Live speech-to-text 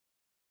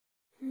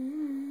Oh,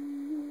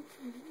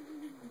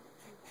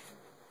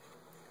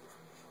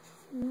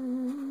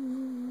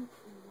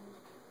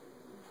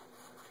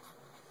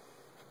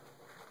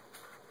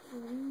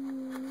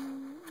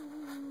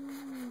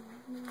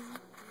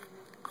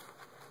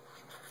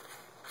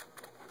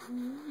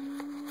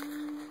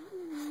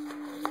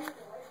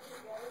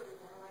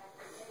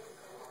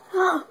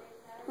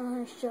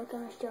 I'm just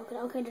joking.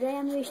 Okay, today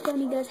I'm going to be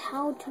showing you guys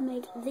how to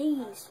make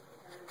these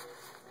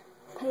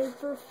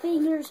paper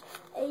fingers,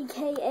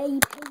 aka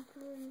paper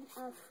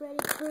Freddy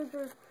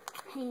Krueger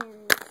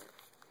hands.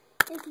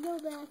 If you go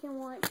back and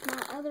watch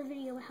my other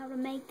video how to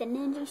make the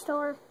ninja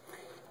star,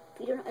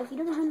 if you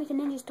don't know how to make a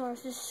ninja star,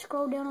 just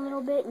scroll down a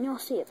little bit and you'll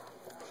see it.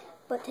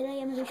 But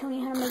today I'm going to be showing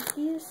you how to make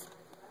these.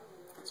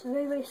 It's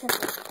very, very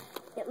simple.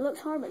 It looks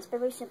hard, but it's very,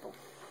 very simple.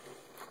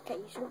 Okay,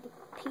 you should have a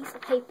piece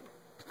of paper.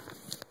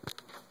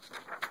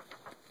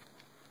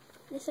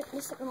 This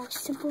is the most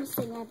simplest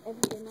thing I've ever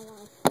done in my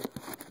life.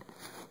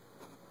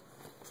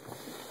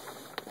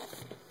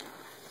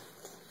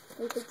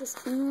 We take this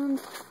end.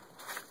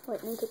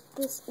 Wait, let me take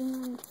this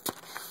end.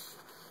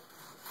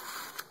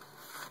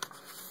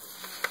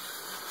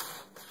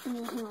 And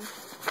then hang on.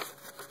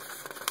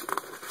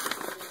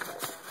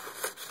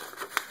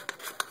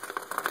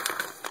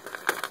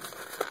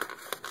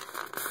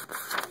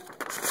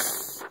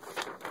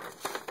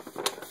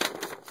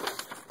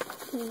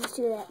 You just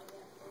do that.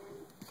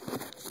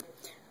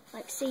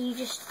 Like, say you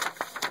just get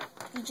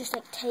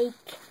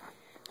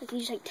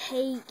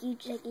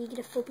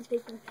a full piece of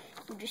paper,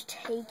 you just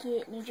take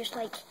it, and you just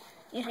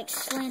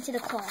slant it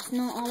across,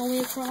 not all the way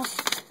across,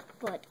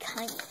 but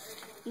kind of.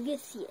 You get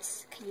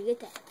this, okay, you get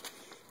that.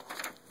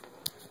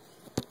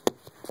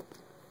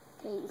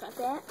 Okay, you got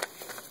that.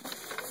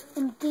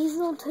 And these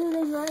little two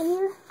things right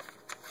here,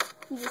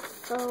 you just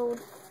fold.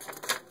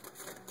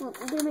 Well,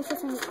 we're gonna make this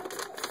thing.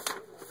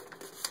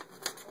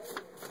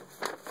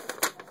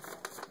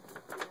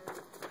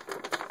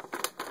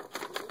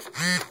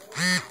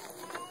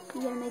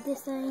 You gotta make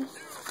this thing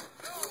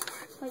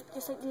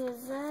just like the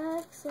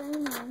exact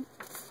same one.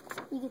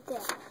 You get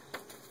that.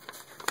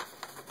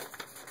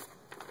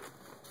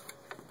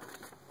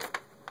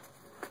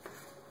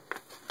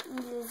 And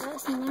do the exact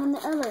same thing on the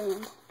other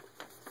end.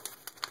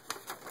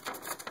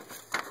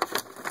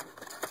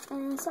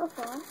 And so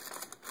forth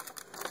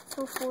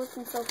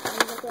and so forth,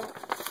 like that.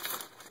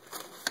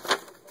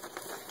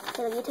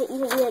 So you take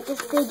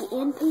this big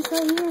end piece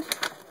right here,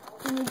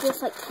 and you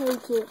just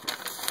take it.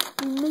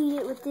 You meet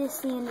it with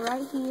this end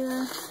right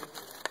here.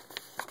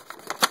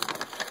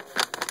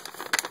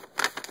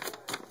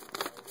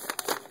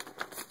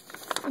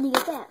 And you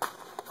get that.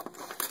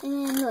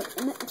 And look,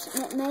 you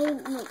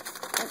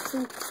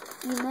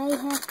may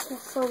have to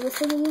fold this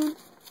thing again.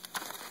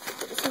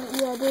 So what you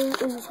gotta do is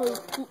you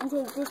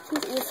take this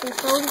piece, you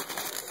just fold it.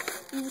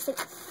 You just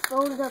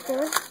fold it up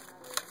there.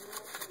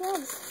 Yeah,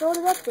 just fold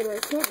it up there.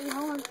 It can't be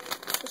hard.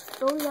 Just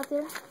fold it up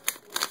there.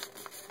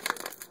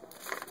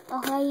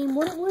 Okay, and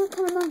what it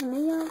kind of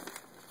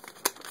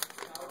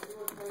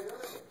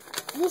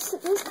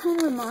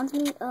reminds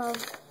me of,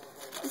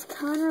 this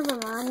kind of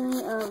reminds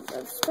me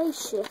of,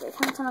 spaceship. It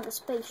kind of sounds like a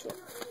spaceship.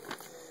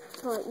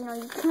 But, you know,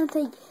 you kind of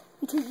take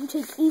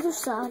either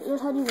side you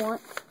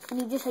want, and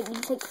you just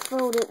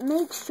fold it.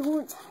 Make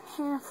sure it's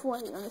halfway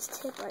on this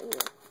tip right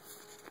here.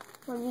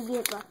 When you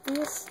get like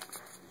this,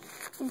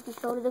 and if you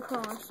fold it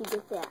across, you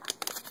get that.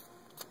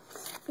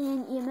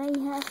 And you may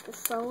have to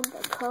fold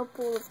a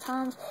couple of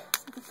times.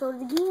 If you fold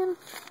it again,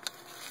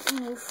 and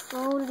you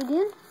fold it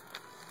again,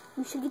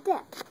 you should get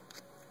that.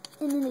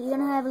 And then you're going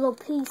to have a little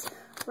piece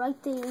right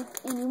there,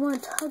 and you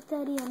want to tuck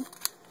that in.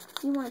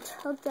 You want to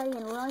tuck that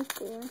in right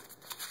there.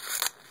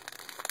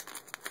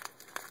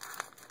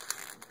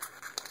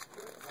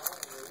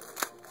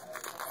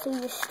 So you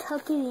just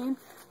tuck it in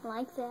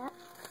like that,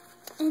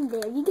 and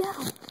there you go.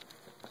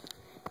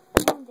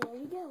 And there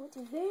you go. It's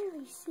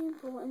very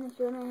simple. And if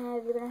you're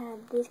gonna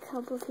have these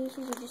couple of pieces,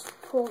 you just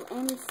pull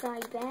any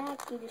side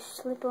back. You just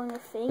slip on your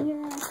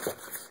finger.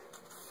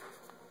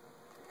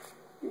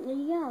 And there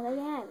you go. There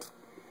you have it.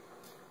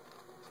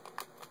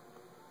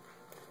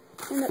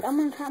 And look, I'm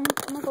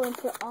gonna go and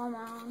put it all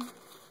on.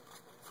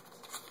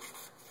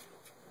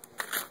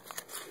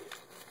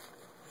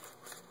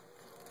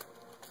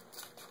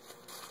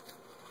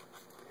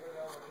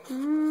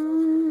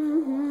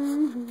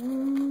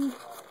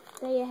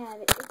 There you have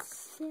it. It's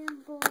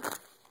simple,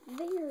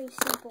 very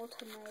simple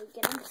to make,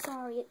 and I'm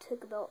sorry it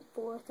took about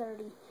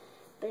 4:30,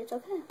 but it's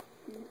okay.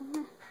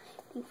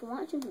 Thanks for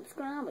watching,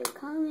 subscribe, leave a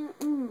comment.